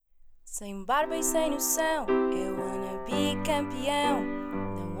Sem barba e sem noção, eu wannabe campeão.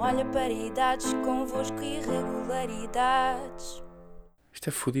 Não olha para idades, convosco irregularidades. Isto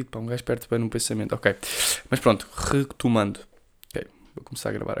é fodido, pá, um gajo perde bem no pensamento. Ok, mas pronto, retomando. Ok, vou começar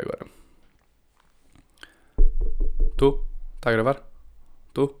a gravar agora. Estou? Está a gravar?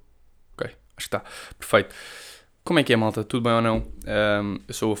 Estou? Ok, acho que está. Perfeito. Como é que é, malta? Tudo bem ou não?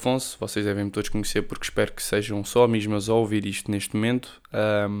 Eu sou o Afonso, vocês devem-me todos conhecer porque espero que sejam só amigos meus a ouvir isto neste momento.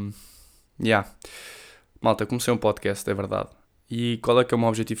 Malta, comecei um podcast, é verdade. E qual é que é o meu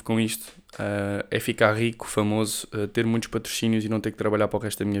objetivo com isto? É ficar rico, famoso, ter muitos patrocínios e não ter que trabalhar para o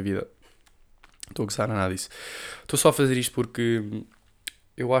resto da minha vida. Estou a gozar nada disso. Estou só a fazer isto porque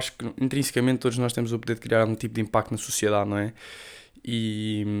eu acho que intrinsecamente todos nós temos o poder de criar algum tipo de impacto na sociedade, não é?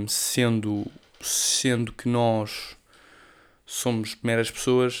 E sendo que nós somos meras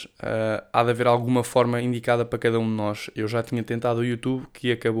pessoas, há de haver alguma forma indicada para cada um de nós. Eu já tinha tentado o YouTube,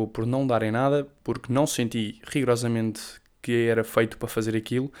 que acabou por não dar em nada, porque não senti rigorosamente que era feito para fazer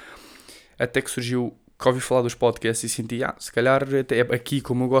aquilo, até que surgiu, que ouvi falar dos podcasts e senti, se calhar até aqui,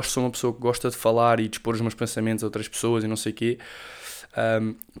 como eu gosto, sou uma pessoa que gosta de falar e de expor os meus pensamentos a outras pessoas e não sei o quê,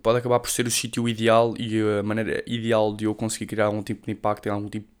 pode acabar por ser o sítio ideal e a maneira ideal de eu conseguir criar algum tipo de impacto em algum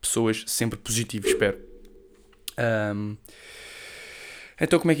tipo de pessoas, sempre positivo, espero.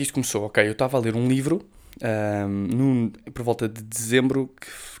 Então como é que isto começou? Ok, eu estava a ler um livro por volta de dezembro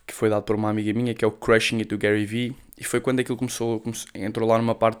que foi dado por uma amiga minha, que é o Crushing It do Gary Vee, e foi quando aquilo entrou lá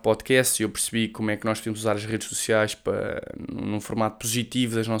numa parte de podcast e eu percebi como é que nós podemos usar as redes sociais num formato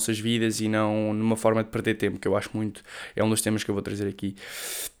positivo das nossas vidas e não numa forma de perder tempo, que eu acho muito, é um dos temas que eu vou trazer aqui.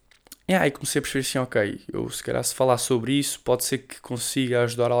 E comecei a perceber assim, ok, eu se calhar se falar sobre isso, pode ser que consiga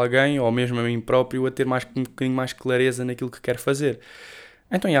ajudar alguém, ou mesmo a mim próprio, a ter um bocadinho mais clareza naquilo que quero fazer.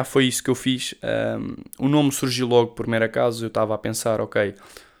 Então, foi isso que eu fiz. O nome surgiu logo por mero acaso. Eu estava a pensar, ok,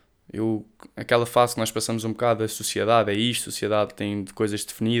 aquela fase que nós passamos um bocado, a sociedade é isto, a sociedade tem coisas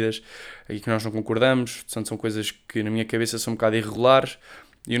definidas e que nós não concordamos, portanto são coisas que na minha cabeça são um bocado irregulares,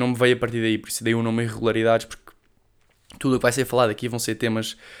 e o nome veio a partir daí, por isso dei o nome Irregularidades, porque tudo o que vai ser falado aqui vão ser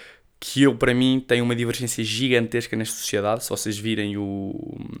temas que eu, para mim, tenho uma divergência gigantesca nesta sociedade. Se vocês virem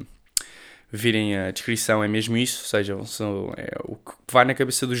a descrição, é mesmo isso, ou seja, o que vai na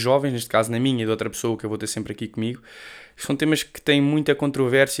cabeça dos jovens, neste caso na minha e de outra pessoa que eu vou ter sempre aqui comigo. São temas que têm muita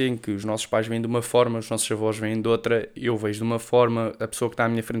controvérsia, em que os nossos pais veem de uma forma, os nossos avós veem de outra, eu vejo de uma forma, a pessoa que está à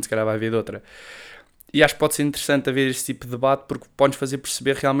minha frente se calhar vai ver de outra. E acho que pode ser interessante haver este tipo de debate, porque pode-nos fazer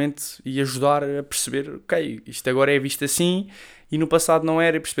perceber realmente e ajudar a perceber, ok, isto agora é visto assim e no passado não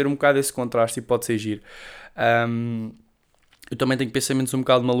era, e perceber um bocado esse contraste, e pode ser giro. Eu também tenho pensamentos um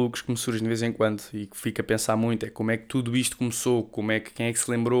bocado malucos que me surgem de vez em quando e que fico a pensar muito, é como é que tudo isto começou, quem é que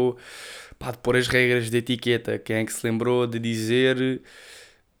se lembrou de pôr as regras de etiqueta, quem é que se lembrou de dizer, de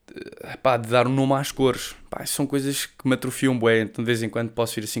dar um nome às cores. São coisas que me atrofiam bué, então de vez em quando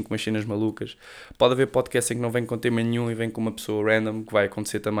posso vir assim com umas cenas malucas. Pode haver podcast em que não vem com tema nenhum e vem com uma pessoa random, que vai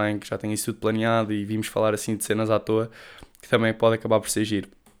acontecer também, que já tem isso tudo planeado e vimos falar assim de cenas à toa, que também pode acabar por ser giro.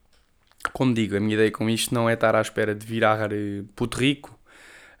 Como digo, a minha ideia com isto não é estar à espera de virar puto rico,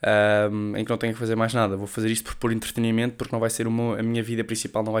 em que não tenho que fazer mais nada. Vou fazer isto por entretenimento, porque não vai ser a minha vida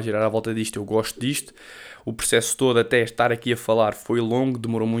principal, não vai girar à volta disto. Eu gosto disto. O processo todo até estar aqui a falar foi longo,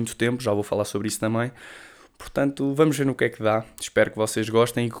 demorou muito tempo, já vou falar sobre isso também. Portanto, vamos ver no que é que dá. Espero que vocês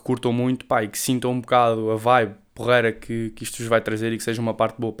gostem e que curtam muito, e que sintam um bocado a vibe porreira que isto vos vai trazer e que seja uma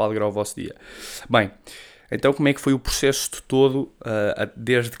parte boa para alegrar o vosso dia. Bem, então como é que foi o processo de todo,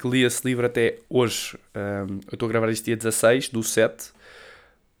 desde que li esse livro até hoje? Eu estou a gravar este dia 16/7.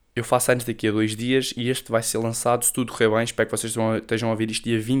 Eu faço anos daqui a 2 dias e este vai ser lançado, se tudo correr bem. Espero que vocês estejam a ouvir isto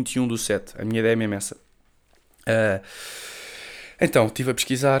dia 21/7. A minha ideia é mesmo essa. Então, estive a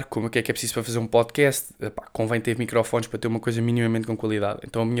pesquisar como é preciso para fazer um podcast. Convém ter microfones para ter uma coisa minimamente com qualidade.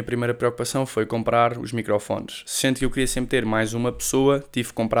 Então a minha primeira preocupação foi comprar os microfones. Sendo que eu queria sempre ter mais uma pessoa, tive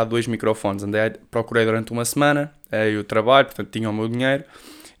que comprar 2 microfones. Procurei durante uma semana, eu trabalho, portanto tinha o meu dinheiro.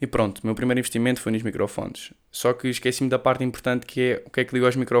 E pronto, o meu primeiro investimento foi nos microfones. Só que esqueci-me da parte importante, que é o que é que liga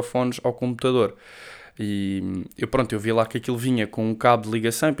os microfones ao computador. E eu vi lá que aquilo vinha com um cabo de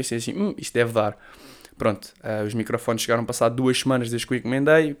ligação e pensei assim, isto deve dar. Pronto, os microfones chegaram passado 2 semanas desde que eu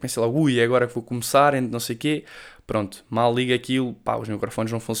encomendei, pensei logo, é agora que vou começar, não sei o quê. Pronto, mal liga aquilo, os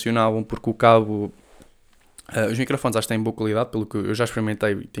microfones não funcionavam porque o cabo... os microfones acho que têm boa qualidade, pelo que eu já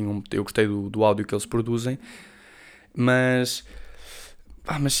experimentei, eu gostei do áudio que eles produzem, mas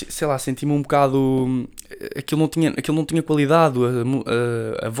sei lá, senti-me um bocado... Aquilo não tinha qualidade,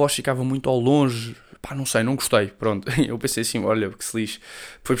 a voz ficava muito ao longe, pá, não sei, não gostei, pronto. Eu pensei assim, olha, que se lixe.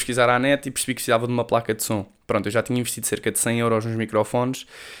 Fui pesquisar à net e percebi que precisava de uma placa de som. Pronto, eu já tinha investido cerca de 100€ nos microfones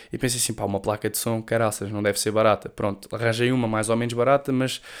e pensei assim, pá, uma placa de som, caraças, não deve ser barata. Pronto, arranjei uma mais ou menos barata,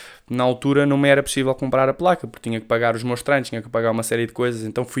 mas na altura não me era possível comprar a placa, porque tinha que pagar os meus treinos, tinha que pagar uma série de coisas,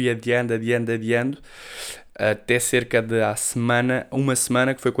 então fui adiando, até cerca de uma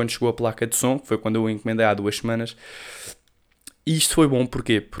semana, que foi quando chegou a placa de som, que foi quando eu encomendei há 2 semanas. E isto foi bom,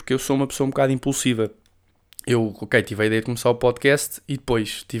 porquê? Porque eu sou uma pessoa um bocado impulsiva. Eu, tive a ideia de começar o podcast e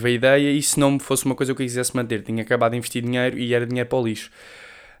depois tive a ideia e se não fosse uma coisa que eu quisesse manter, tinha acabado de investir dinheiro e era dinheiro para o lixo.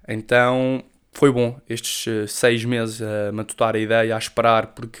 Então foi bom estes 6 meses a matutar a ideia, a esperar,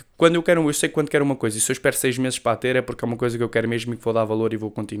 porque quando eu sei quando quero uma coisa e se eu espero 6 meses para a ter é porque é uma coisa que eu quero mesmo e que vou dar valor e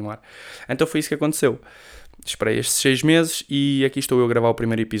vou continuar. Então foi isso que aconteceu. Esperei estes 6 meses e aqui estou eu a gravar o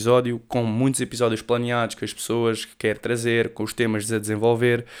primeiro episódio, com muitos episódios planeados, com as pessoas que quero trazer, com os temas a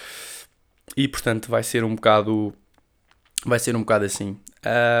desenvolver e portanto vai ser um bocado assim.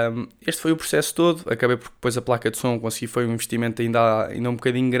 Este foi o processo todo, acabei por depois a placa de som, consegui, foi um investimento ainda um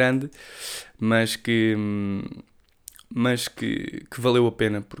bocadinho grande, mas que valeu a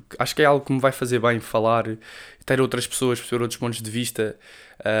pena, porque acho que é algo que me vai fazer bem falar, ter outras pessoas, perceber outros pontos de vista.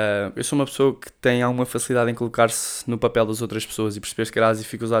 Eu sou uma pessoa que tem alguma facilidade em colocar-se no papel das outras pessoas e perceber se calhar as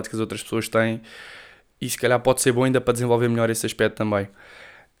dificuldades que as outras pessoas têm e se calhar pode ser bom ainda para desenvolver melhor esse aspecto também.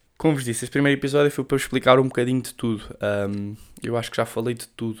 Como vos disse, este primeiro episódio foi para explicar um bocadinho de tudo. Eu acho que já falei de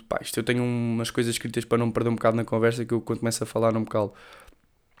tudo. Pá, eu tenho umas coisas escritas para não me perder um bocado na conversa, que eu quando começo a falar não me calo.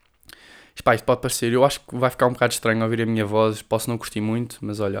 Isto pode parecer, eu acho que vai ficar um bocado estranho ouvir a minha voz, posso não curtir muito,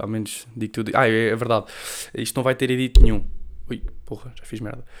 mas olha, ao menos digo tudo. É verdade, isto não vai ter edito nenhum. Ui, porra, já fiz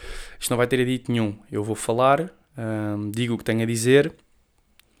merda. Isto não vai ter edito nenhum. Eu vou falar, digo o que tenho a dizer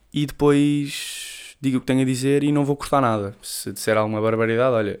e depois digo o que tenho a dizer e não vou cortar nada. Se disser alguma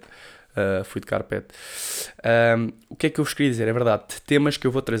barbaridade, olha, fui de carpete. O que é que eu vos queria dizer? É verdade, temas que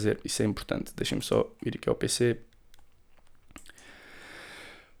eu vou trazer, isso é importante. Deixem-me só ir aqui ao PC.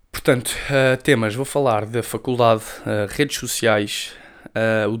 Portanto, temas, vou falar da faculdade, redes sociais,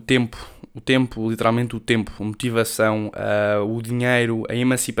 o tempo, literalmente o tempo, a motivação, o dinheiro, a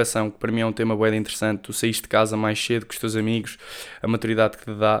emancipação, que para mim é um tema bem interessante, tu saíste de casa mais cedo com os teus amigos, a maturidade que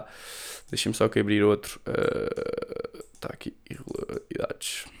te dá. Deixem-me só aqui abrir outro. Está aqui,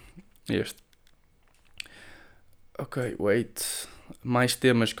 irregularidades. Este. Ok, wait. Mais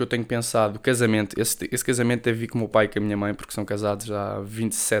temas que eu tenho pensado. Casamento. Esse casamento deve vir com o meu pai e com a minha mãe, porque são casados já há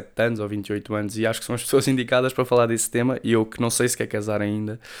 27 anos ou 28 anos e acho que são as pessoas indicadas para falar desse tema. E eu que não sei se quer casar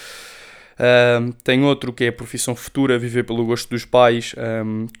ainda. Tem outro que é a profissão futura, viver pelo gosto dos pais,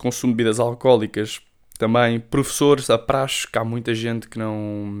 consumo de bebidas alcoólicas. Também professores, a praxe, que há muita gente que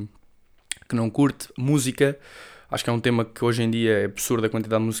não curte. Música. Acho que é um tema que hoje em dia é absurdo a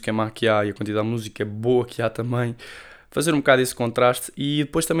quantidade de música má que há e a quantidade de música boa que há também. Fazer um bocado esse contraste e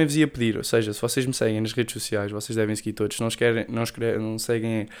depois também vos ia pedir, ou seja, se vocês me seguem nas redes sociais, vocês devem seguir todos, se não seguem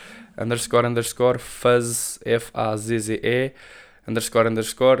 __fuzze, FAZZE,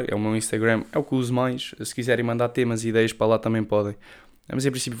 __, é o meu Instagram, é o que uso mais, se quiserem mandar temas e ideias para lá também podem. Mas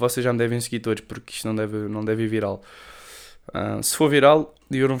em princípio vocês já me devem seguir todos, porque isto não deve ir viral. Se for viral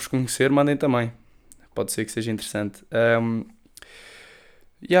e eu não vos conhecer, mandem também. Pode ser que seja interessante. É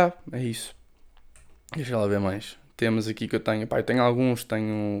isso. Deixa lá ver mais. Temas aqui que eu tenho. Eu tenho alguns.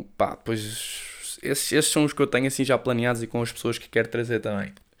 Depois... Esses são os que eu tenho assim já planeados e com as pessoas que quero trazer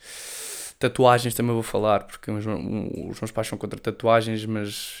também. Tatuagens também vou falar, porque os meus pais são contra tatuagens,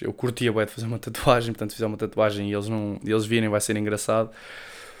 mas eu curtia bem de fazer uma tatuagem, portanto, se fizer uma tatuagem e eles virem, vai ser engraçado.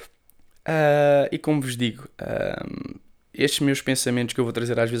 E como vos digo, estes meus pensamentos que eu vou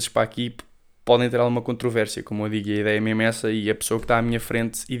trazer às vezes para aqui podem ter alguma controvérsia, como eu digo, a ideia é mesmo essa e a pessoa que está à minha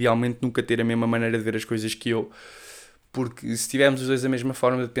frente idealmente nunca ter a mesma maneira de ver as coisas que eu, porque se tivermos os dois a mesma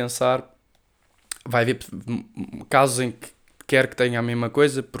forma de pensar, vai haver casos em que quer que tenha a mesma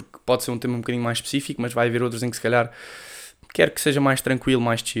coisa, porque pode ser um tema um bocadinho mais específico, mas vai haver outros em que se calhar quer que seja mais tranquilo,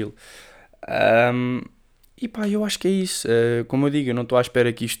 mais chill. Eu acho que é isso. Como eu digo, eu não estou à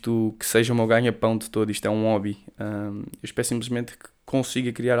espera que isto que seja o meu ganha-pão de todo, isto é um hobby. Eu espero simplesmente que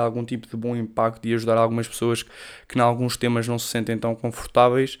consiga criar algum tipo de bom impacto e ajudar algumas pessoas que em alguns temas não se sentem tão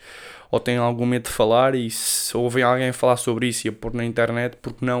confortáveis ou têm algum medo de falar e se ouvem alguém falar sobre isso e a pôr na internet,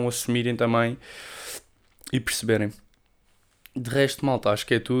 porque não assumirem também e perceberem. De resto, malta, acho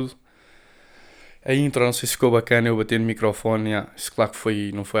que é tudo. A intro, não sei se ficou bacana, eu bati no microfone, isso claro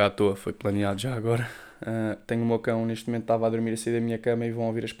que não foi à toa, foi planeado já agora. Tenho o meu cão, neste momento estava a dormir a sair da minha cama e vão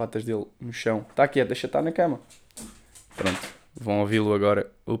ouvir as patas dele no chão. Está quieto, deixa estar na cama. Pronto, vão ouvi-lo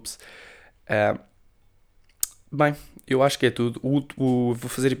agora. Ups. Bem, eu acho que é tudo. Vou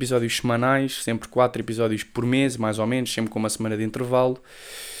fazer episódios semanais, sempre 4 episódios por mês, mais ou menos, sempre com uma semana de intervalo.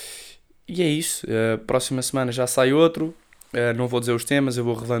 E é isso. Próxima semana já sai outro. Não vou dizer os temas, eu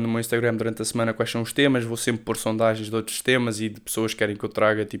vou revelando no meu Instagram durante a semana quais são os temas. Vou sempre pôr sondagens de outros temas e de pessoas que querem que eu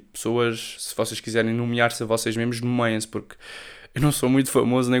traga. Tipo, pessoas, se vocês quiserem nomear-se a vocês mesmos, nomeiem-se, porque eu não sou muito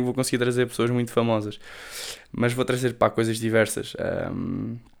famoso, nem vou conseguir trazer pessoas muito famosas. Mas vou trazer, pá, coisas diversas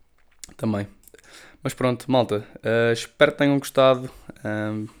também. Mas pronto, malta, espero que tenham gostado.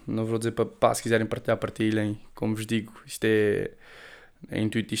 Não vou dizer para, se quiserem partilhar, partilhem. Como vos digo, isto é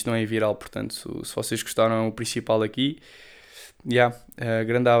intuito, isto não é viral, portanto, se vocês gostaram, é o principal aqui.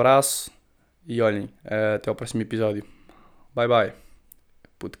 Grande abraço e olhem, até ao próximo episódio. Bye bye.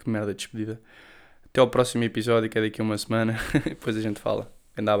 Puto, que merda de despedida. Até ao próximo episódio, que é daqui a uma semana. Depois a gente fala.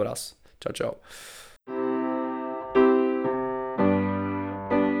 Grande abraço. Tchau, tchau.